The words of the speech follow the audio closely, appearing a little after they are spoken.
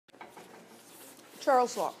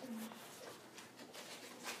Charles' law.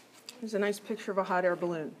 Here's a nice picture of a hot air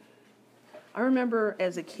balloon. I remember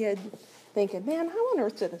as a kid thinking, man, how on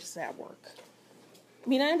earth does that work? I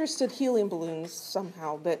mean, I understood helium balloons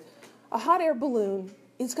somehow, but a hot air balloon,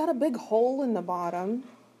 it's got a big hole in the bottom,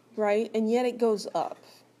 right? And yet it goes up.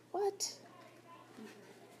 What?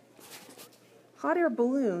 Hot air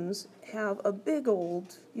balloons have a big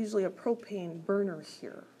old, usually a propane burner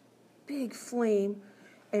here. Big flame,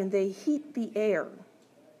 and they heat the air.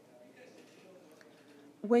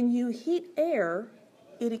 When you heat air,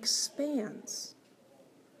 it expands.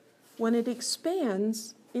 When it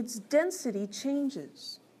expands, its density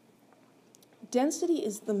changes. Density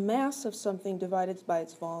is the mass of something divided by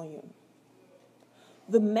its volume.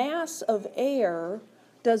 The mass of air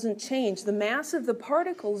doesn't change. The mass of the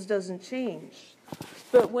particles doesn't change.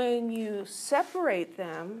 But when you separate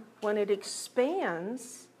them, when it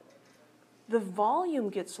expands, the volume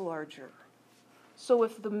gets larger. So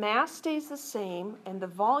if the mass stays the same and the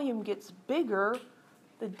volume gets bigger,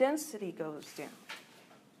 the density goes down.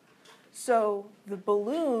 So the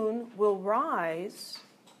balloon will rise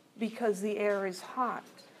because the air is hot.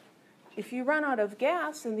 If you run out of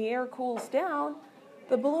gas and the air cools down,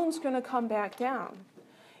 the balloon's going to come back down.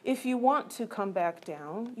 If you want to come back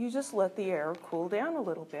down, you just let the air cool down a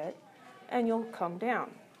little bit and you'll come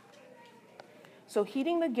down. So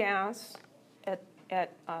heating the gas at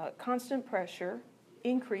constant pressure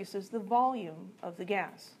increases the volume of the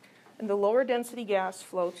gas. And the lower density gas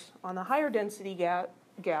floats on the higher density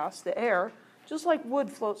gas, the air, just like wood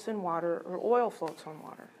floats in water or oil floats on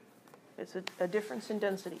water. It's a difference in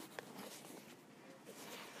density.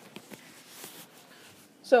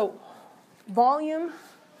 So volume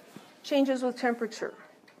changes with temperature.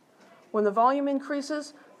 When the volume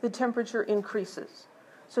increases, the temperature increases.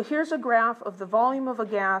 So here's a graph of the volume of a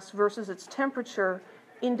gas versus its temperature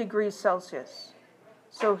in degrees Celsius.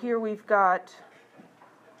 So here we've got,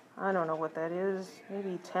 I don't know what that is,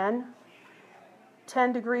 maybe 10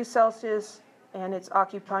 degrees Celsius, and it's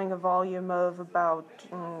occupying a volume of about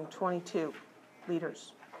 22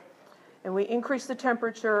 liters. And we increase the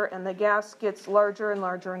temperature, and the gas gets larger and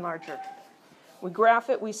larger and larger. We graph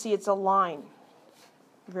it, we see it's a line.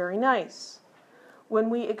 Very nice. When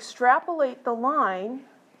we extrapolate the line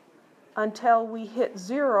until we hit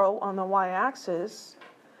 0 on the y-axis,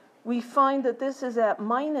 we find that this is at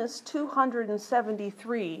minus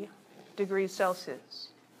 273 degrees Celsius.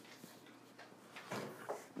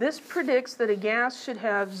 This predicts that a gas should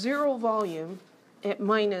have 0 volume at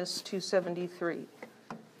minus 273.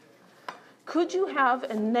 Could you have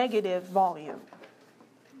a negative volume?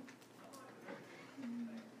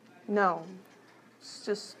 No. It's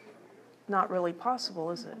just not really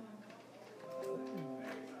possible, is it?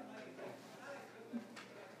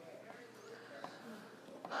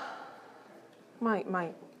 My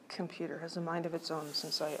computer has a mind of its own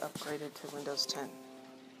since I upgraded to Windows 10.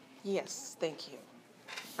 Yes, thank you.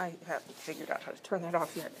 I haven't figured out how to turn that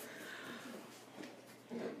off yet.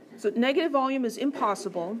 So negative volume is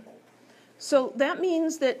impossible. So that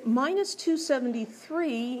means that minus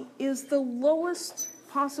 273 is the lowest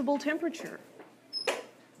possible temperature.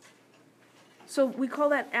 So we call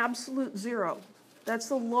that absolute 0. That's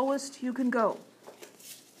the lowest you can go.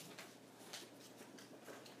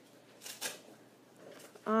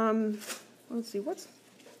 Let's see,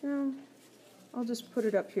 I'll just put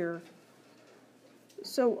it up here.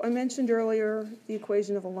 So I mentioned earlier the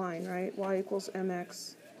equation of a line, right? Y equals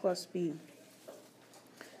mx plus b.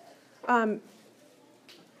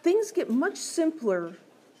 Things get much simpler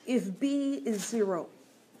if b is 0,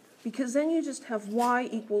 because then you just have y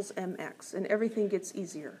equals mx, and everything gets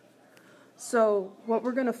easier. So what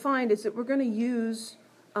we're going to find is that we're going to use,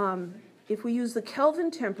 if we use the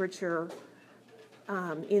Kelvin temperature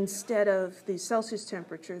instead of the Celsius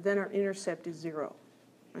temperature, then our intercept is 0.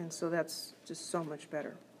 And so that's just so much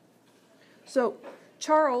better. So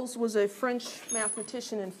Charles was a French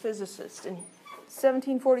mathematician and physicist in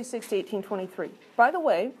 1746 to 1823. By the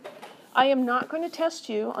way, I am not going to test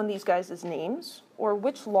you on these guys' names or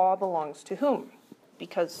which law belongs to whom,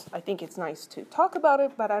 because I think it's nice to talk about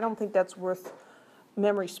it, but I don't think that's worth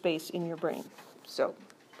memory space in your brain. So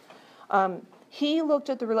he looked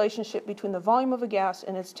at the relationship between the volume of a gas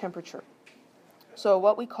and its temperature. So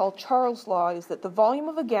what we call Charles' law is that the volume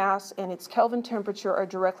of a gas and its Kelvin temperature are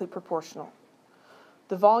directly proportional.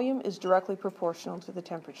 The volume is directly proportional to the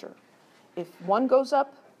temperature. If one goes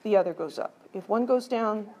up, the other goes up. If one goes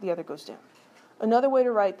down, the other goes down. Another way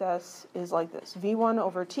to write this is like this. V1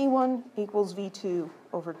 over T1 equals V2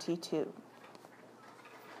 over T2.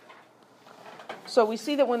 So we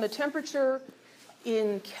see that when the temperature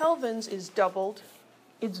in kelvins is doubled,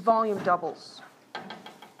 its volume doubles.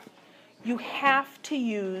 you have to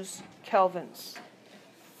use kelvins.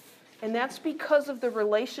 And that's because of the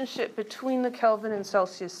relationship between the Kelvin and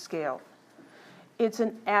Celsius scale. It's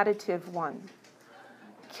an additive one.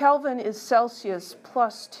 Kelvin is Celsius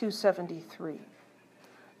plus 273.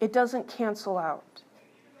 It doesn't cancel out.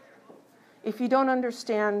 If you don't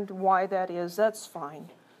understand why that is, that's fine.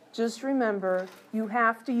 Just remember, you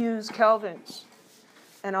have to use kelvins.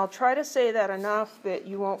 And I'll try to say that enough that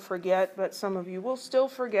you won't forget, but some of you will still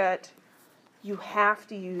forget. You have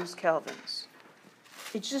to use kelvins.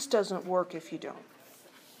 It just doesn't work if you don't.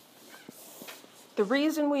 The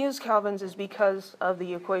reason we use kelvins is because of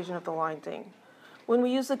the equation of the line thing. When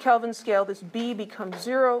we use the Kelvin scale, this B becomes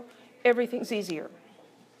 0. Everything's easier.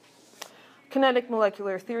 Kinetic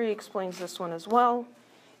molecular theory explains this one as well.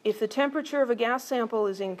 If the temperature of a gas sample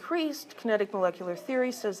is increased, kinetic molecular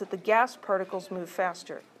theory says that the gas particles move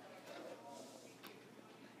faster.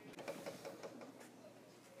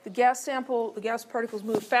 The gas particles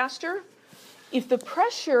move faster. If the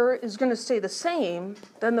pressure is going to stay the same,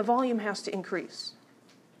 then the volume has to increase.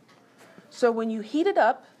 So when you heat it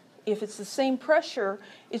up, if it's the same pressure,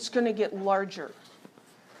 it's going to get larger.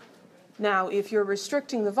 Now, if you're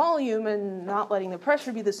restricting the volume and not letting the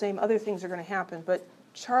pressure be the same, other things are going to happen. But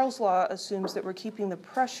Charles' law assumes that we're keeping the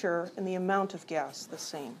pressure and the amount of gas the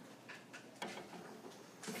same.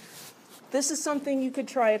 This is something you could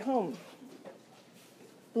try at home.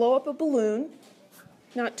 Blow up a balloon,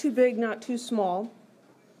 not too big, not too small.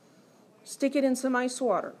 Stick it in some ice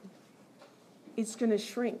water. It's going to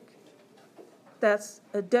shrink. That's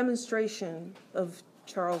a demonstration of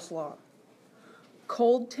Charles' law.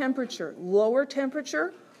 Cold temperature, lower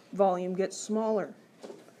temperature, volume gets smaller.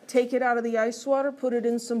 Take it out of the ice water, put it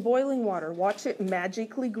in some boiling water. Watch it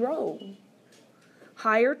magically grow.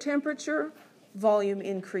 Higher temperature, volume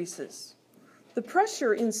increases. The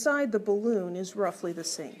pressure inside the balloon is roughly the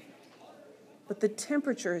same, but the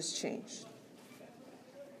temperature has changed.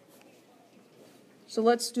 So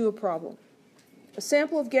let's do a problem. A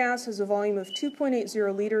sample of gas has a volume of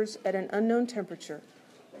 2.80 liters at an unknown temperature.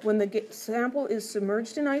 When the sample is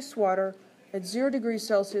submerged in ice water at 0 degrees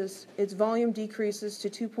Celsius, its volume decreases to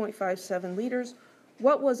 2.57 liters.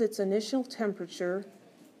 What was its initial temperature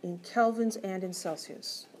in kelvins and in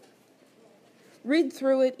Celsius? Read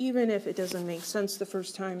through it, even if it doesn't make sense the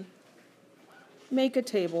first time. Make a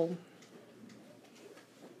table.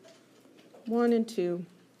 1 and 2.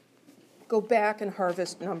 Go back and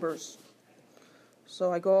harvest numbers.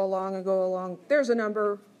 So I go along. There's a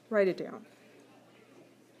number. Write it down.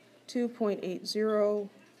 2.80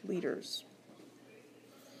 liters.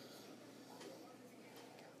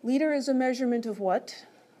 Liter is a measurement of what?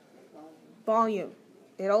 Volume.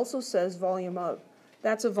 It also says volume of.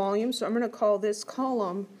 That's a volume, so I'm going to call this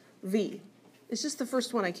column V. It's just the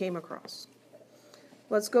first one I came across.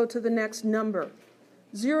 Let's go to the next number.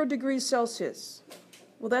 0 degrees Celsius.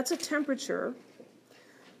 Well, that's a temperature.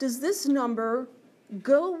 Does this number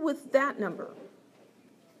go with that number?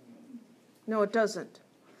 No, it doesn't.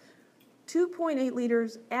 2.8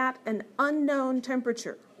 liters at an unknown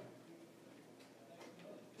temperature.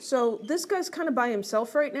 So this guy's kind of by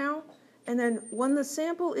himself right now. And then when the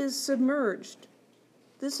sample is submerged,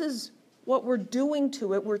 this is what we're doing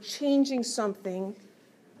to it. We're changing something.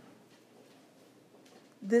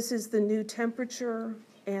 This is the new temperature,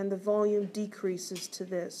 and the volume decreases to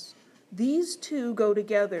this. These two go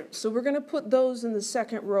together. So we're going to put those in the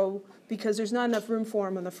second row because there's not enough room for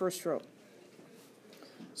them in the first row.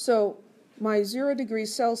 So my 0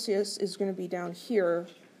 degrees Celsius is going to be down here,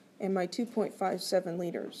 and my 2.57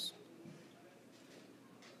 liters.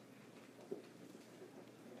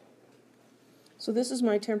 So this is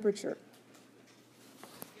my temperature.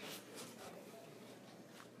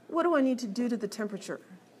 What do I need to do to the temperature?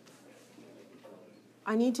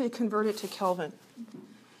 I need to convert it to Kelvin.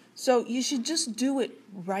 So you should just do it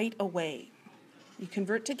right away. You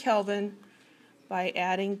convert to Kelvin by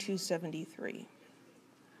adding 273.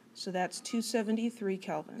 So that's 273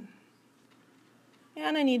 Kelvin.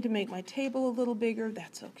 And I need to make my table a little bigger.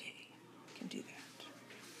 That's okay. I can do that.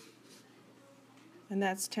 And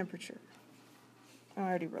that's temperature. I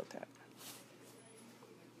already wrote that.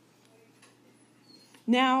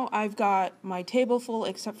 Now I've got my table full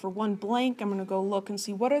except for one blank. I'm going to go look and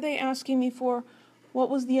see what are they asking me for. What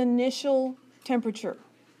was the initial temperature?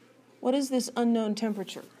 What is this unknown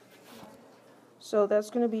temperature? So that's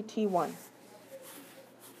going to be T1.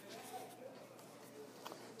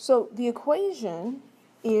 So the equation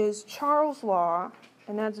is Charles' law,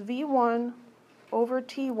 and that's V1 over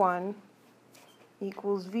T1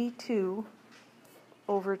 equals V2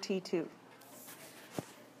 over T2.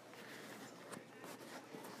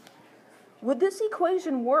 Would this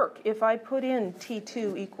equation work if I put in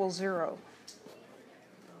T2 equals 0?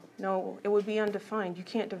 No, it would be undefined. You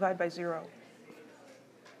can't divide by 0.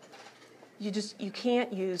 You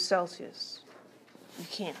can't use Celsius. You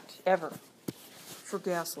can't, ever, for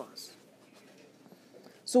gas laws.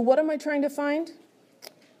 So what am I trying to find?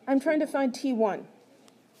 I'm trying to find T1.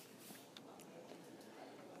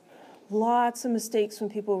 Lots of mistakes when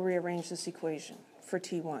people rearrange this equation for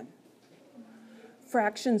T1.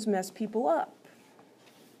 Fractions mess people up.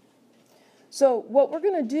 So what we're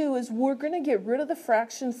going to do is we're going to get rid of the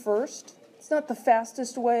fraction first. It's not the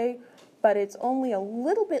fastest way, but it's only a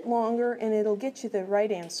little bit longer, and it'll get you the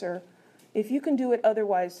right answer. If you can do it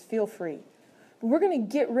otherwise, feel free. But we're going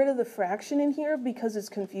to get rid of the fraction in here because it's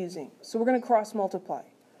confusing. So we're going to cross multiply.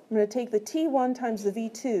 I'm going to take the T1 times the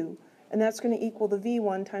V2, and that's going to equal the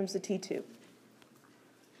V1 times the T2.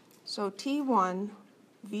 So T1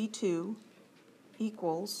 V2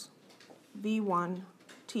 equals V1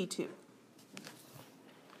 T2.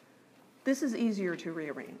 This is easier to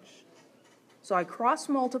rearrange. So I cross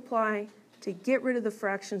multiply to get rid of the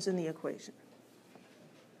fractions in the equation.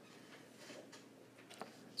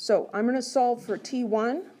 So I'm going to solve for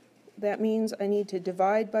T1. That means I need to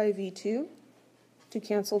divide by V2 to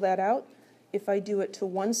cancel that out. If I do it to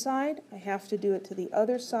one side, I have to do it to the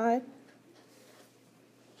other side.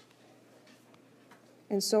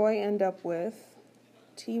 And so I end up with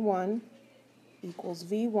T1 equals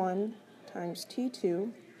V1 times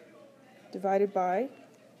T2 divided by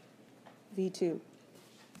V2.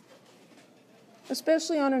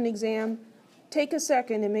 Especially on an exam, take a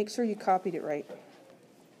second and make sure you copied it right.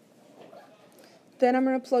 Then I'm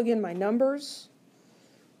going to plug in my numbers.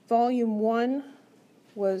 Volume 1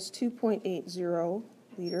 was 2.80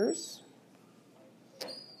 liters.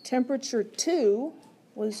 Temperature 2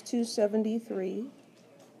 was 273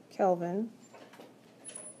 Kelvin.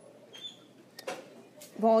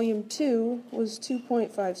 Volume 2 was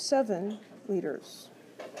 2.57 liters.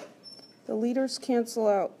 The liters cancel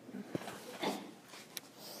out.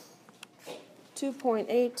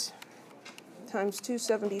 2.8 times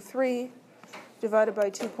 273 divided by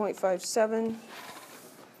 2.57,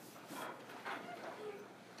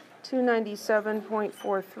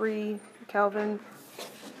 297.43 Kelvin,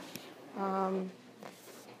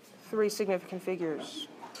 3 significant figures.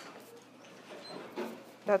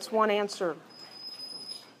 That's one answer.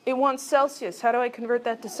 It wants Celsius. How do I convert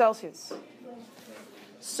that to Celsius?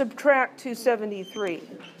 Subtract 273.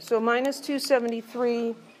 So minus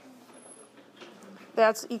 273,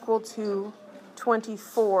 that's equal to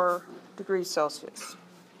 24 degrees Celsius.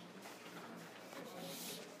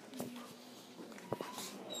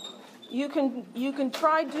 You can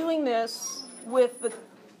try doing this with the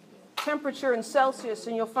temperature in Celsius,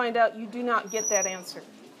 and you'll find out you do not get that answer.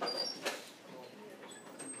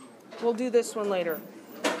 We'll do this one later.